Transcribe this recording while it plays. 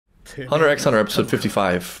Hunter x Hunter episode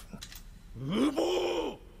 55.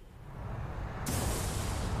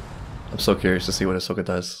 I'm so curious to see what Ahsoka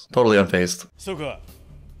does. Totally unfazed.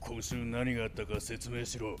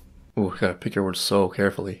 Ooh, gotta pick your words so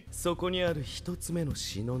carefully.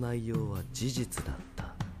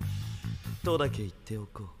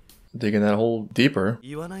 Digging that hole deeper.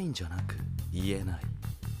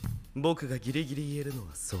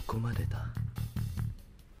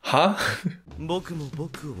 Huh?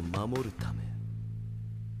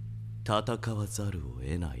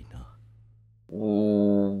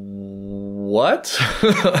 What?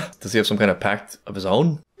 Does he have some kind of pact of his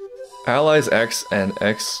own? Allies X and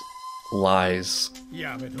X lies.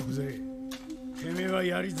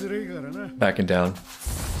 Backing down.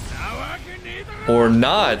 Or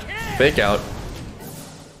not. Fake out.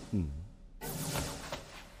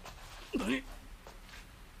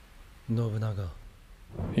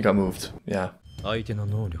 He got moved. Yeah.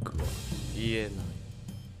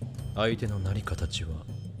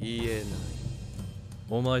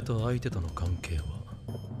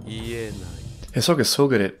 Ahsoka's so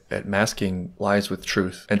good at masking lies with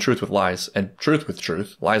truth, and truth with lies, and truth with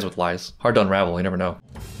truth, lies with lies. Hard to unravel, you never know.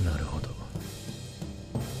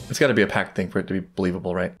 It's gotta be a pact thing for it to be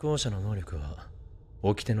believable, right?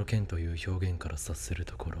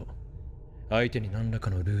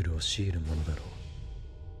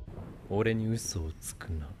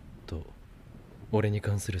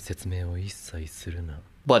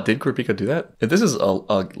 But did Kurapika do that? If this is a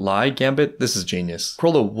lie gambit, this is genius.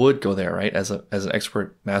 Crollo would go there, right? As an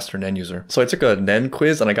expert master Nen user. So I took a Nen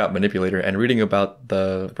quiz and I got manipulator, and reading about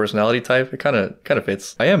the personality type, it kind of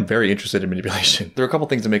fits. I am very interested in manipulation. There are a couple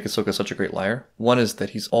things that make Ahsoka such a great liar. One is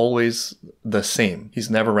that he's always the same.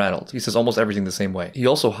 He's never rattled. He says almost everything the same way. He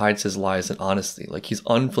also hides his lies in honesty. Like, he's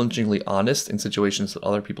unflinchingly honest in situations that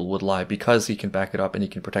other people would lie, because he can back it up and he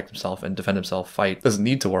can protect himself and defend himself, fight. Doesn't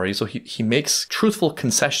need to worry. So he makes truthful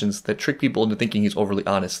concessions that trick people into thinking he's overly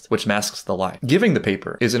honest, which masks the lie. Giving the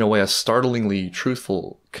paper is in a way a startlingly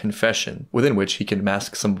truthful confession within which he can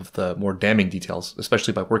mask some of the more damning details,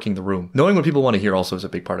 especially by working the room. Knowing what people want to hear also is a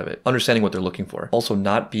big part of it. Understanding what they're looking for. Also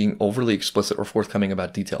not being overly explicit or forthcoming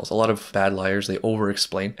about details. A lot of bad liars, they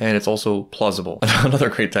over-explain, and it's also plausible. Another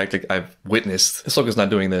great tactic I've witnessed, Ahsoka's not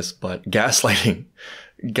doing this, but gaslighting.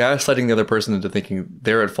 Gaslighting the other person into thinking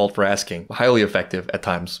they're at fault for asking. Highly effective at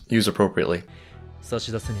times. Used appropriately.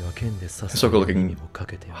 Ahsoka looking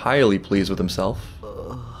highly pleased with himself.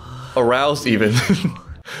 Aroused even.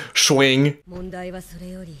 Swing.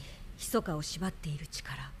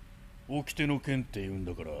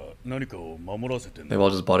 They've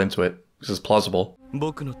all just bought into it. This is plausible.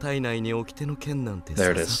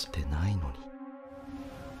 There it is.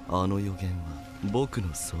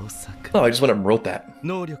 Oh, I just went up and wrote that.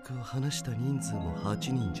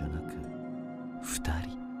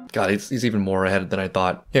 God, he's even more ahead than I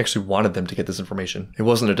thought. He actually wanted them to get this information. It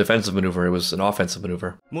wasn't a defensive maneuver, it was an offensive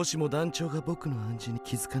maneuver.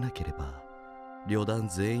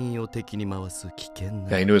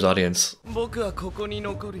 Yeah, he knew his audience.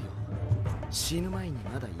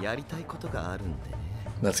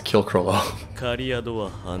 Let's kill Crollo.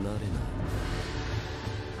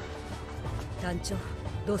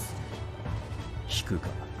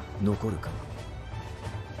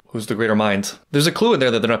 Who's the greater mind? There's a clue in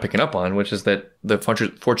there that they're not picking up on, which is that the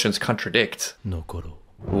fortunes contradict.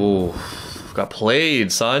 Ooh, got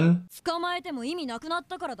played, son.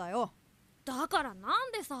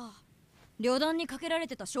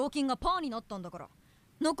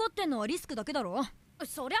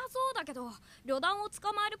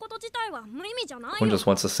 One just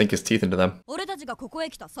wants to sink his teeth into them.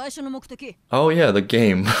 Oh yeah, the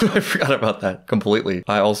game. I forgot about that completely.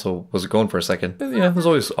 I also was going for a second. But yeah, there's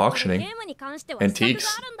always auctioning.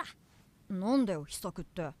 Antiques.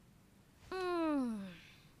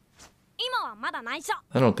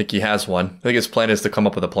 I don't think he has one. I think his plan is to come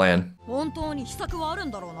up with a plan.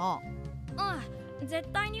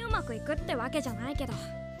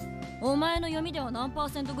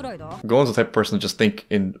 Goen's the type of person to just think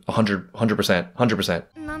in 100%. 100%.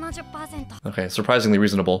 Okay, surprisingly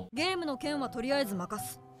reasonable.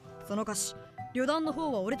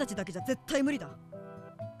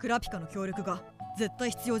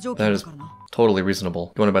 That is totally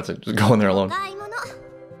reasonable. Going about to just go in there alone.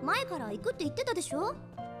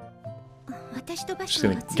 Just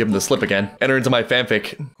gonna give him the slip again. Enter into my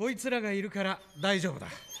fanfic.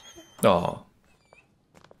 Oh.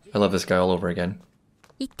 I love this guy all over again.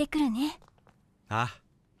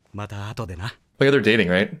 Look at they're dating,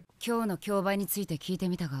 right?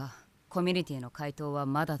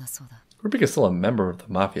 Kurapika's still a member of the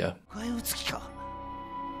mafia.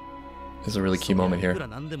 is a really key moment here.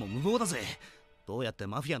 どうやって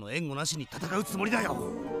マフィアの援護なしに戦うつもりだよ。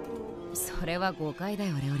それは誤解だ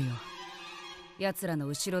よ、レオリオ。奴らの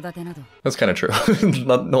後ろ盾など。That's kind of true.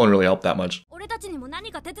 No one really helped that much. 俺たちにも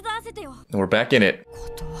何か手伝わせてよ。And we're back in it.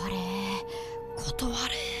 断れ。断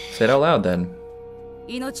れ。 Say it out loud then.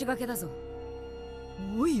 命がけだぞ。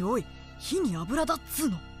おいおい、火に油だっつう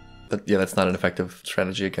の。Yeah, that's not an effective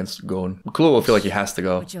strategy against Gon. Killua will feel like he has to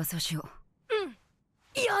go. 打ち合わせをしよう。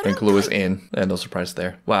And Killua is in, and no surprise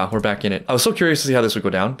there. Wow, we're back in it. I was so curious to see how this would go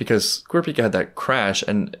down because Kurapika had that crash,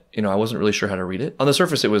 and I wasn't really sure how to read it. On the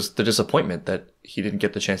surface, it was the disappointment that he didn't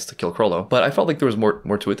get the chance to kill Crollo, but I felt like there was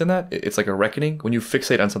more to it than that. It's like a reckoning when you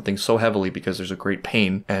fixate on something so heavily because there's a great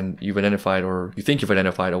pain, and you've identified, or you think you've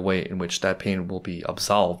identified, a way in which that pain will be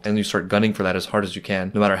absolved, and you start gunning for that as hard as you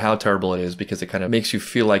can, no matter how terrible it is, because it kind of makes you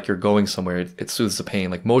feel like you're going somewhere. It soothes the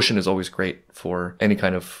pain. Like motion is always great for any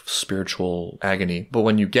kind of spiritual agony, but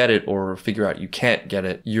when you get it or figure out you can't get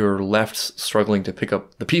it, you're left struggling to pick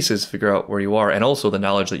up the pieces, figure out where you are, and also the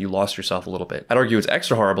knowledge that you lost yourself a little bit. I'd argue it's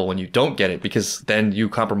extra horrible when you don't get it because then you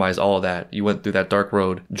compromise all of that. You went through that dark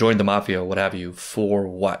road, joined the mafia, what have you, for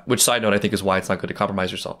what? Which, side note, I think is why it's not good to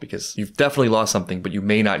compromise yourself, because you've definitely lost something, but you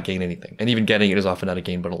may not gain anything. And even getting it is often not a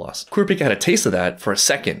gain, but a loss. Kurapika had a taste of that for a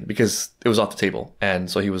second because it was off the table. And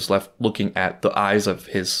so he was left looking at the eyes of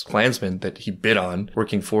his clansmen that he bid on,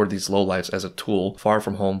 working for these lowlifes as a tool, far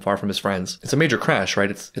from home, far from his friends. It's a major crash, right?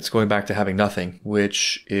 It's going back to having nothing,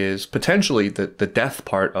 which is potentially the death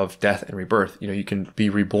part of death and rebirth. You can be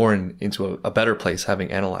reborn into a better place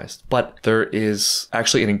having analyzed. But there is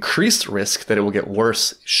actually an increased risk that it will get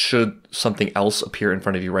worse should something else appear in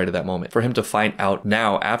front of you right at that moment. For him to find out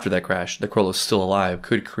now after that crash that Crollo is still alive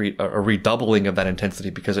could create a redoubling of that intensity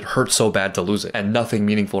because it hurts so bad to lose it, and nothing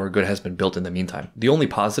meaningful or good has been built in the meantime. The only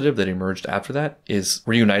positive that emerged after that is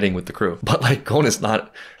reuniting with the crew. But Gon is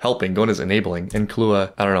not helping, Gon is enabling, and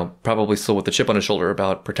Killua, I don't know, probably still with the chip on his shoulder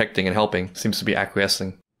about protecting and helping, seems to be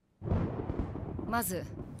acquiescing.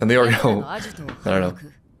 And Leorio, I don't know.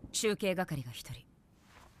 中継係が一人。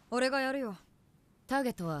俺がやるよ。ターゲ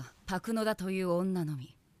ットはパクノダという女の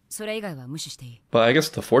み。それ以外は無視していい。But I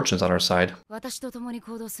guess the fortune's on our side. 私と共に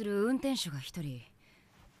行動する運転手が一人。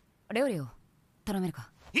レオリオ、頼めるか。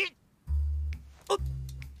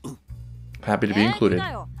Happy to be included.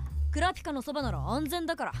 クラピカのそばなら安全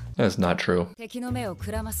だから。That's not true. 敵の目を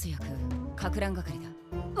くらます役、かく乱係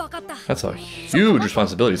だ。わかった。That's a huge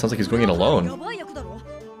responsibility. Sounds like he's going in alone. やばい役だろ。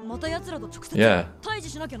また奴らと直接 Yeah. 対峙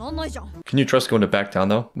しなきゃなんないじゃん。Can you trust Gon to back down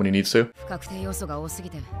though when he needs to? 不確定要素が多すぎ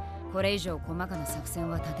て、これ以上細かな作戦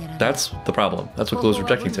は立てられない。That's the problem. That's what Killua is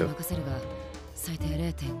rejecting to. 最低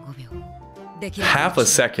 0.5 秒。Half a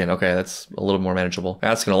second. Okay, that's a little more manageable.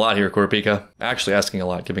 Asking a lot here, Kurapika. Actually asking a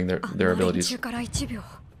lot, giving their abilities.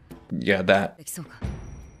 Yeah, that.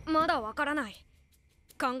 まだわからない。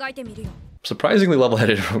考えてみるよ。Surprisingly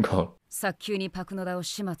level-headed from Gon. 早急にパクノダを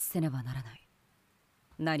始末せねばならない。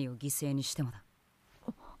何を犠牲にしてもだ。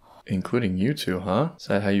Including you two, huh? Is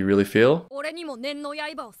that how you really feel? 俺にも念の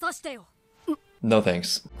刃を刺してよ。No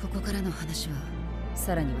thanks. ここからの話は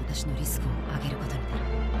さらに私のリスクを上げることになる。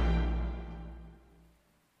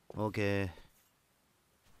Okay.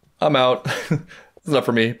 I'm out. It's not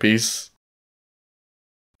for me. Peace.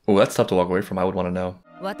 Oh, that's tough to walk away from. I would want to know.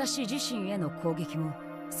 私自身への攻撃も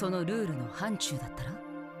そのルールの範疇だったら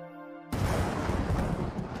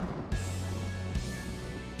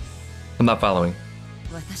I'm not following.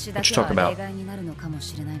 私だけは例外になるのかも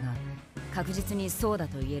しれないが、確実にそうだ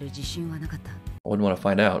と言える自信はなかった。I wouldn't want to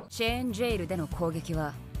find out. チェーンジェイルでの攻撃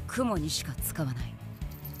は雲にしか使わない。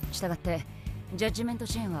したがってジャッジメント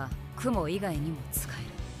チェーンは雲以外にも使え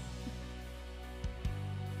る。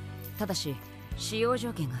ただし使用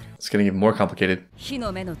条件がある。It's getting even more complicated. 火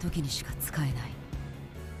の目の時にしか使えない。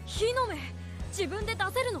火の目、自分で出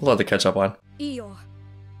せるの？ A lot to catch up on. いいよ。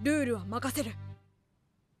ルールは任せる。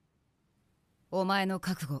お前の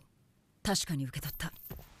覚悟、確かに受け取った。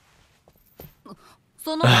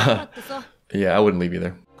そのままだってさ。Yeah, I wouldn't leave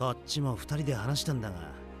either. こっちも二人で話したんだが、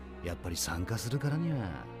やっぱり参加するからには。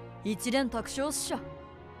一連卓勝っしょ。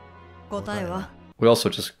答えは We also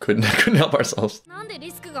just couldn't help ourselves. なんで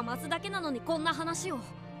リスクが増すだけなのにこんな話を。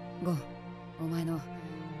ゴン、お前の、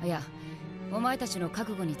いや、お前たちの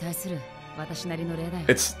覚悟に対する私なりの例だよ。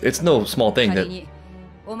It's no small thing that 仮に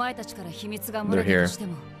お前たちから秘密が漏れたとして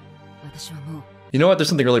も、私はもう。You know what? There's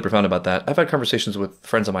something really profound about that. I've had conversations with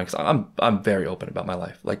friends of mine because I'm very open about my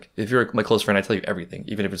life. Like, if you're my close friend, I tell you everything,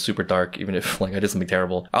 even if it's super dark, even if like I did something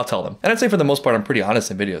terrible, I'll tell them. And I'd say for the most part, I'm pretty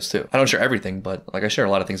honest in videos too. I don't share everything, but like I share a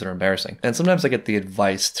lot of things that are embarrassing. And sometimes I get the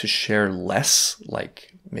advice to share less,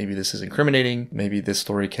 like maybe this is incriminating. Maybe this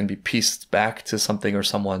story can be pieced back to something or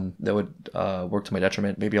someone that would work to my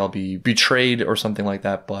detriment. Maybe I'll be betrayed or something like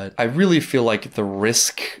that. But I really feel like the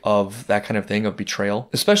risk of that kind of thing, of betrayal,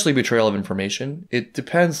 especially betrayal of information, it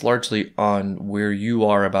depends largely on where you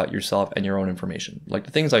are about yourself and your own information. Like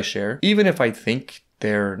the things I share, even if I think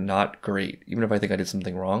they're not great, even if I think I did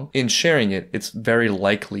something wrong, in sharing it, it's very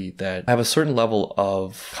likely that I have a certain level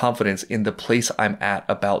of confidence in the place I'm at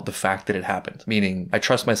about the fact that it happened. Meaning, I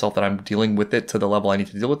trust myself that I'm dealing with it to the level I need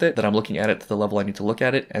to deal with it, that I'm looking at it to the level I need to look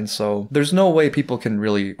at it. And so there's no way people can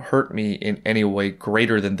really hurt me in any way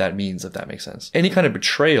greater than that means, if that makes sense. Any kind of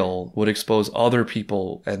betrayal would expose other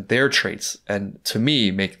people and their traits, and to me,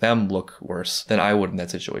 make them look worse than I would in that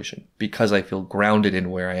situation, because I feel grounded in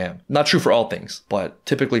where I am. Not true for all things, but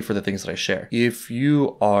typically for the things that I share. If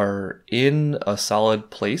you are in a solid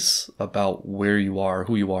place about where you are,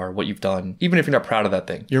 who you are, what you've done, even if you're not proud of that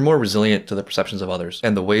thing, you're more resilient to the perceptions of others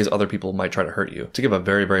and the ways other people might try to hurt you. To give a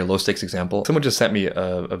very, very low stakes example, someone just sent me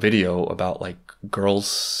a video about like girls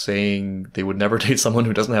saying they would never date someone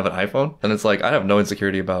who doesn't have an iPhone. And it's like, I have no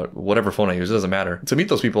insecurity about whatever phone I use. It doesn't matter. To meet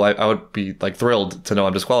those people, I would be like thrilled to know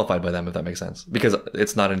I'm disqualified by them, if that makes sense, because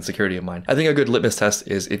it's not an insecurity of mine. I think a good litmus test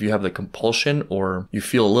is if you have the compulsion or you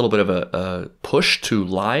feel a little bit of a push to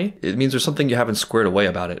lie, it means there's something you haven't squared away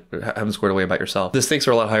about it, haven't squared away about yourself. The stakes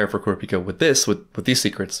are a lot higher for Kurapika with these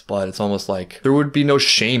secrets, but it's almost like there would be no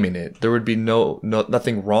shame in it. There would be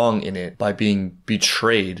nothing wrong in it by being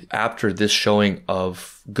betrayed after this showing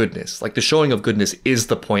of goodness. Like the showing of goodness is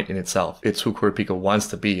the point in itself. It's who Kurapika wants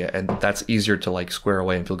to be, and that's easier to like square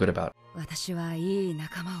away and feel good about.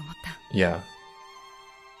 Yeah.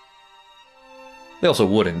 They also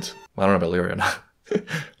wouldn't. I don't know about Leorio now.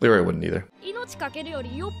 Leorio wouldn't either.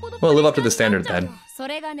 Well, live up to the standard then.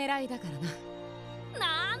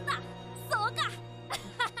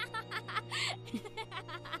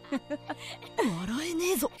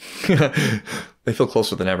 They feel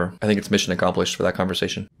closer than ever. I think it's mission accomplished for that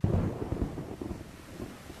conversation.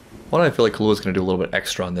 Why do I feel like Kalua's going to do a little bit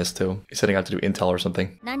extra on this too? He's setting out to do intel or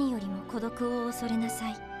something.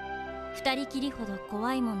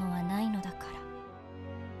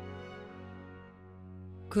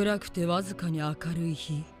 Oh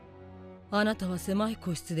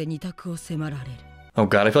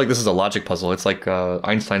god, I feel like this is a logic puzzle. It's like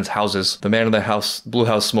Einstein's houses. The man in the house, blue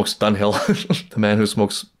house, smokes Dunhill. The man who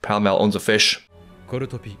smokes Pall Mall owns a fish. What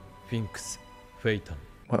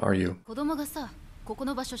are you?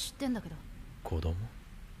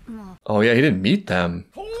 Oh yeah, he didn't meet them.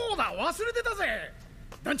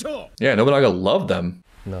 Yeah, Nobunaga loved them.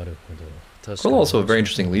 Kurapika also a very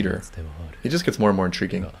interesting leader. He just gets more and more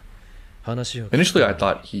intriguing. Initially I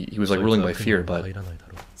thought he was like ruling by fear, but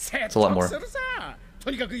it's a lot more.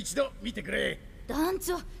 We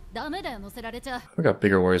got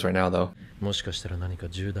bigger worries right now though.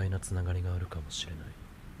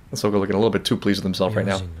 Ahsoka looking a little bit too pleased with himself right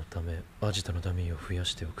now.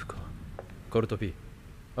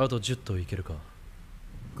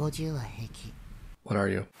 What are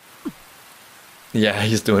you? Yeah,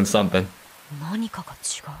 he's doing something.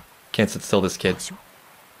 Can't sit still, this kid.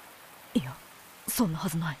 He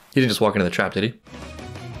didn't just walk into the trap, did he?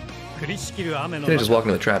 He didn't just walk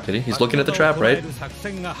into the trap, did he? He's looking at the trap, right?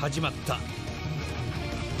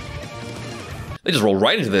 They just roll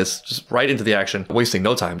right into this, just right into the action. Wasting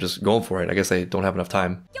no time, just going for it. I guess they don't have enough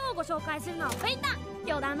time.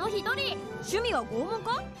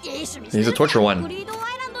 He's a torture one.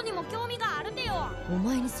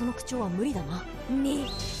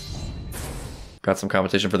 Got some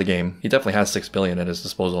competition for the game. He definitely has 6 billion at his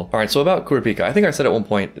disposal. All right, so about Kurapika, I think I said at one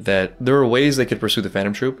point that there are ways they could pursue the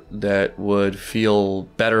Phantom Troupe that would feel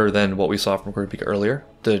better than what we saw from Kurapika earlier.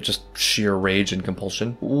 The just sheer rage and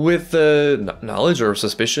compulsion. With the knowledge or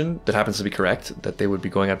suspicion that happens to be correct, that they would be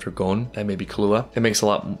going after Gon and maybe Kahlua, it makes a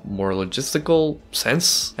lot more logistical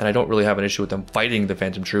sense, and I don't really have an issue with them fighting the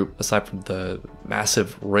Phantom Troupe, aside from the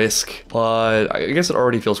massive risk. But I guess it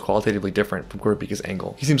already feels qualitatively different from Kurapika's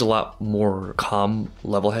angle. He seems a lot more calm,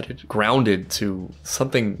 level-headed, grounded to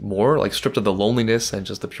something more, like stripped of the loneliness and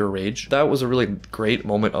just the pure rage. That was a really great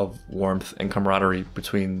moment of warmth and camaraderie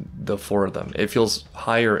between the 4 of them. It feels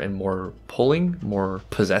higher and more pulling, more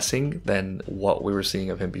possessing than what we were seeing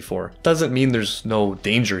of him before. Doesn't mean there's no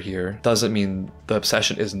danger here. Doesn't mean the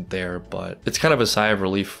obsession isn't there, but it's kind of a sigh of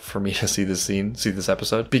relief for me to see this scene, see this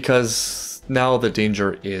episode, because now the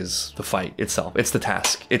danger is the fight itself. It's the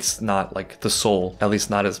task. It's not like the soul, at least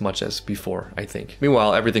not as much as before, I think.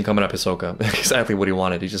 Meanwhile, everything coming up Hisoka, exactly what he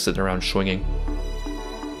wanted. He's just sitting around swinging.